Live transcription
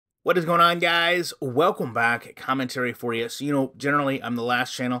What is going on, guys? Welcome back. Commentary for you. So, generally I'm the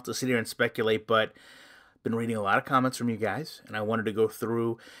last channel to sit here and speculate, but I've been reading a lot of comments from you guys, and I wanted to go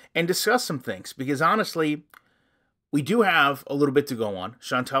through and discuss some things because honestly, we do have a little bit to go on.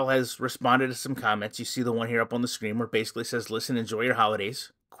 Chantal has responded to some comments. You see the one here up on the screen where it basically says, listen, enjoy your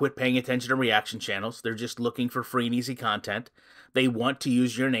holidays. Quit paying attention to reaction channels. They're just looking for free and easy content. They want to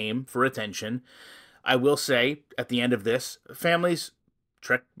use your name for attention. I will say, at the end of this, families,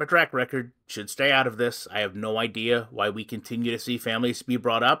 my track record should stay out of this. I have no idea why we continue to see families be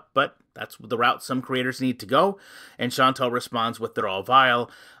brought up, but that's the route some creators need to go. And Chantal responds with, they're all vile.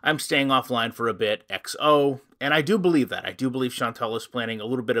 I'm staying offline for a bit, XO. And I do believe that. I do believe Chantal is planning a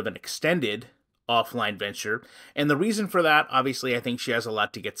little bit of an extended offline venture. And the reason for that, obviously, I think she has a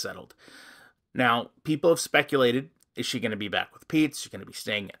lot to get settled. Now, people have speculated, is she going to be back with Pete? Is she going to be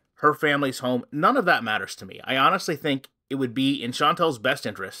staying at her family's home? None of that matters to me. I honestly think it would be in Chantal's best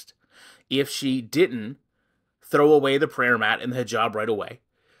interest if she didn't throw away the prayer mat and the hijab right away.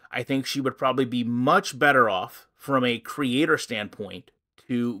 I think she would probably be much better off from a creator standpoint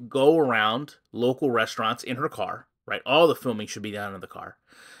to go around local restaurants in her car, right? All the filming should be done in the car,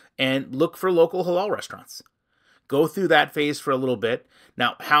 and look for local halal restaurants. Go through that phase for a little bit.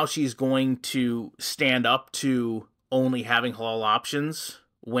 Now, how she's going to stand up to only having halal options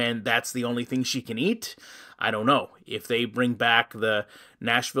when that's the only thing she can eat, I don't know. If they bring back the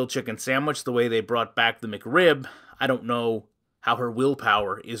Nashville chicken sandwich the way they brought back the McRib, I don't know how her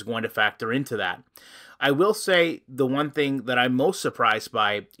willpower is going to factor into that. I will say the one thing that I'm most surprised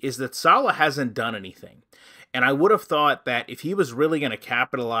by is that Salah hasn't done anything. And I would have thought that if he was really going to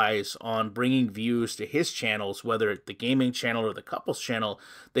capitalize on bringing views to his channels, whether the gaming channel or the couples channel,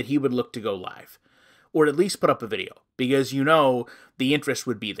 that he would look to go live. Or at least put up a video, because the interest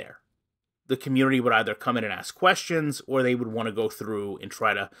would be there. The community would either come in and ask questions, or they would want to go through and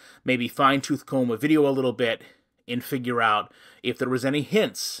try to maybe fine-tooth comb a video a little bit and figure out if there was any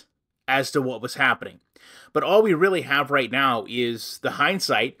hints as to what was happening. But all we really have right now is the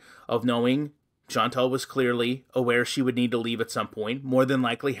hindsight of knowing Chantal was clearly aware she would need to leave at some point, more than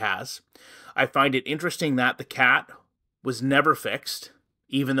likely has. I find it interesting that the cat was never fixed,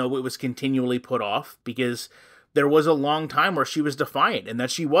 even though it was continually put off, because there was a long time where she was defiant and that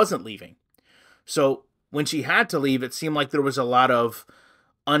she wasn't leaving. So when she had to leave, it seemed like there was a lot of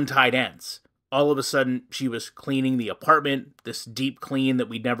untied ends. All of a sudden, she was cleaning the apartment, this deep clean that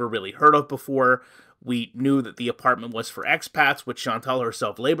we'd never really heard of before. We knew that the apartment was for expats, which Chantal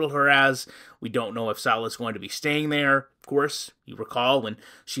herself labeled her as. We don't know if Salah's going to be staying there. Of course, you recall when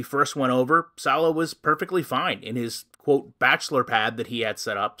she first went over, Salah was perfectly fine in his, quote, bachelor pad that he had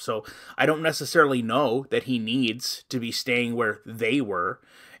set up. So I don't necessarily know that he needs to be staying where they were.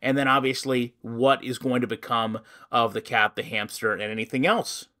 And then obviously, what is going to become of the cat, the hamster, and anything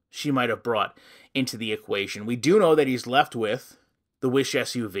else she might have brought into the equation. We do know that he's left with the Wish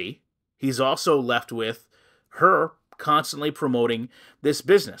SUV. He's also left with her constantly promoting this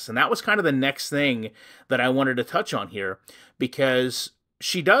business. And that was kind of the next thing that I wanted to touch on here, because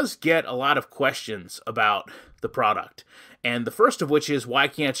she does get a lot of questions about the product. And the first of which is, why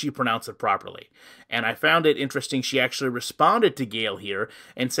can't she pronounce it properly? And I found it interesting. She actually responded to Gail here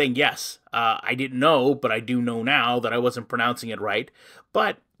and saying, yes, I didn't know, but I do know now that I wasn't pronouncing it right.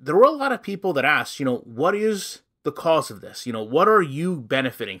 But there were a lot of people that asked, what is the cause of this? What are you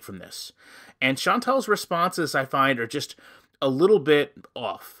benefiting from this? And Chantal's responses, I find, are just a little bit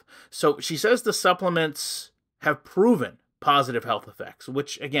off. So she says the supplements have proven positive health effects,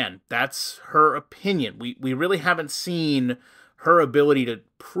 which, again, that's her opinion. We really haven't seen her ability to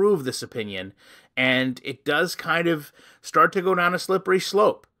prove this opinion, and it does kind of start to go down a slippery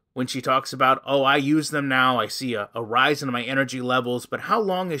slope when she talks about, oh, I use them now, I see a rise in my energy levels, but how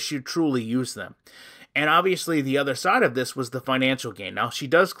long has she truly used them? And obviously, the other side of this was the financial gain. Now, she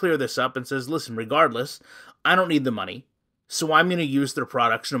does clear this up and says, listen, regardless, I don't need the money, so I'm going to use their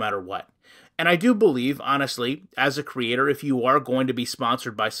products no matter what. And I do believe, honestly, as a creator, if you are going to be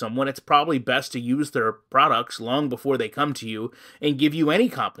sponsored by someone, it's probably best to use their products long before they come to you and give you any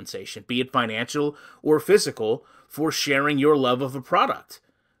compensation, be it financial or physical, for sharing your love of a product.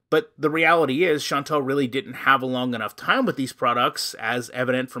 But the reality is, Chantal really didn't have a long enough time with these products, as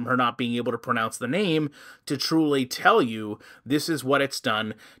evident from her not being able to pronounce the name, to truly tell you, this is what it's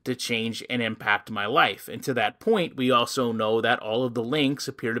done to change and impact my life. And to that point, we also know that all of the links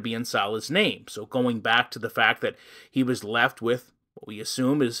appear to be in Salah's name. So going back to the fact that he was left with what we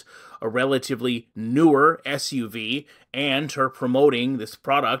assume is a relatively newer SUV, and her promoting this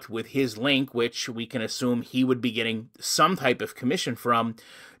product with his link, which we can assume he would be getting some type of commission from,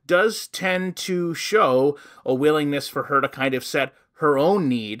 does tend to show a willingness for her to kind of set her own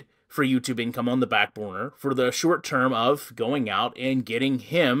need for YouTube income on the back burner for the short term of going out and getting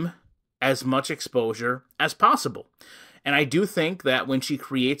him as much exposure as possible. And I do think that when she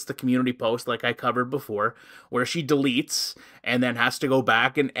creates the community post, like I covered before, where she deletes and then has to go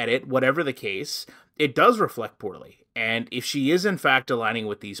back and edit, whatever the case, it does reflect poorly. And if she is in fact aligning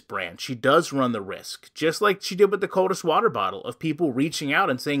with these brands, she does run the risk, just like she did with the coldest water bottle, of people reaching out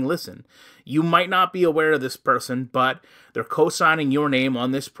and saying, listen, you might not be aware of this person, but they're co-signing your name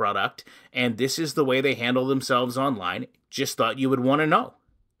on this product, and this is the way they handle themselves online. Just thought you would want to know.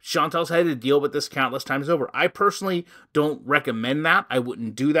 Chantel's had to deal with this countless times over. I personally don't recommend that. I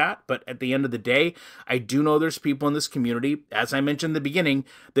wouldn't do that. But at the end of the day, I do know there's people in this community, as I mentioned in the beginning,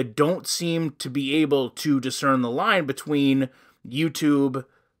 that don't seem to be able to discern the line between YouTube,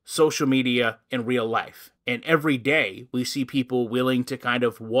 social media, and real life. And every day we see people willing to kind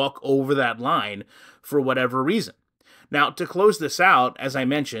of walk over that line for whatever reason. Now, to close this out, as I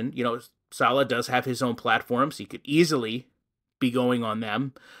mentioned, Salah does have his own platforms. He could easily be going on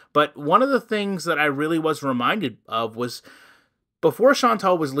them. But one of the things that I really was reminded of was before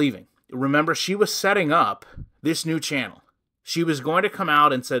Chantel was leaving, remember, she was setting up this new channel. She was going to come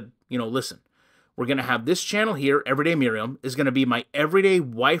out and said, listen, we're going to have this channel here. Everyday Miriam is going to be my everyday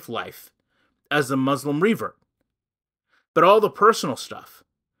wife life as a Muslim revert. But all the personal stuff,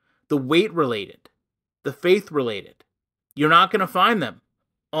 the weight related, the faith related, you're not going to find them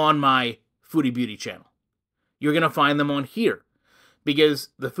on my Foodie Beauty channel. You're going to find them on here, because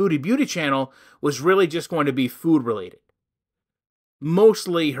the Foodie Beauty channel was really just going to be food related.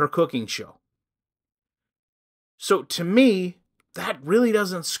 Mostly her cooking show. So to me, that really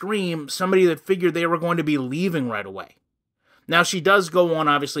doesn't scream somebody that figured they were going to be leaving right away. Now, she does go on,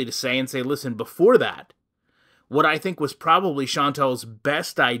 obviously, to say, listen, before that, what I think was probably Chantel's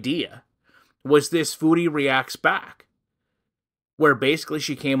best idea was this Foodie Reacts Back, where basically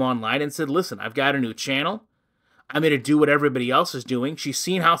she came online and said, listen, I've got a new channel. I'm going to do what everybody else is doing. She's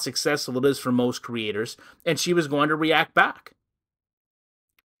seen how successful it is for most creators, and she was going to react back.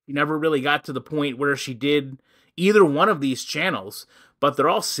 She never really got to the point where she did either one of these channels, but they're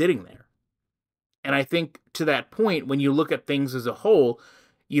all sitting there. And I think to that point, when you look at things as a whole,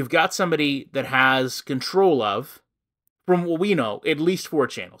 you've got somebody that has control of, from what we know, at least 4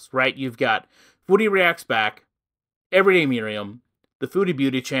 channels, right? You've got Foodie Reacts Back, Everyday Miriam, the Foodie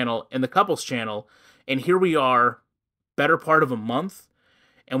Beauty channel, and the Couples channel. And here we are, better part of a month,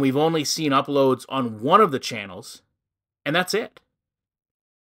 and we've only seen uploads on one of the channels, and that's it.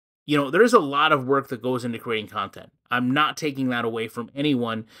 There's a lot of work that goes into creating content. I'm not taking that away from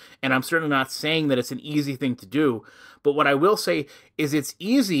anyone, and I'm certainly not saying that it's an easy thing to do, but what I will say is it's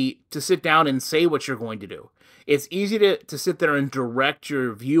easy to sit down and say what you're going to do. It's easy to sit there and direct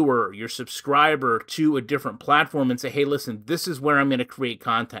your viewer, your subscriber, to a different platform and say, hey, listen, this is where I'm going to create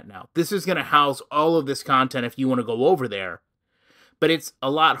content now. This is going to house all of this content if you want to go over there. But it's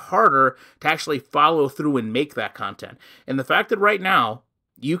a lot harder to actually follow through and make that content. And the fact that right now,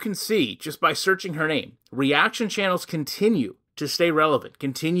 you can see, just by searching her name, reaction channels continue to stay relevant,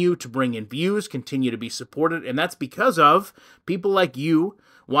 continue to bring in views, continue to be supported, and that's because of people like you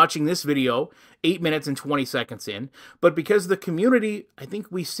watching this video 8 minutes and 20 seconds in, but because the community, I think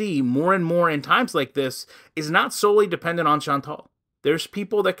we see more and more in times like this, is not solely dependent on Chantal. There's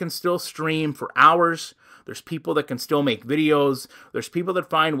people that can still stream for hours. There's people that can still make videos. There's people that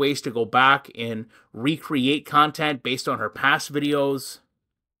find ways to go back and recreate content based on her past videos.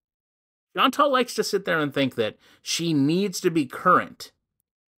 Chantal likes to sit there and think that she needs to be current.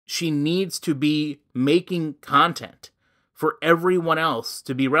 She needs to be making content for everyone else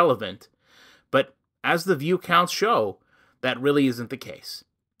to be relevant. But as the view counts show, that really isn't the case.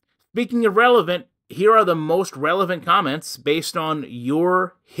 Speaking of relevant, here are the most relevant comments based on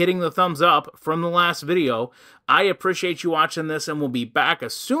your hitting the thumbs up from the last video. I appreciate you watching this, and we'll be back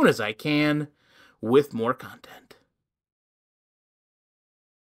as soon as I can with more content.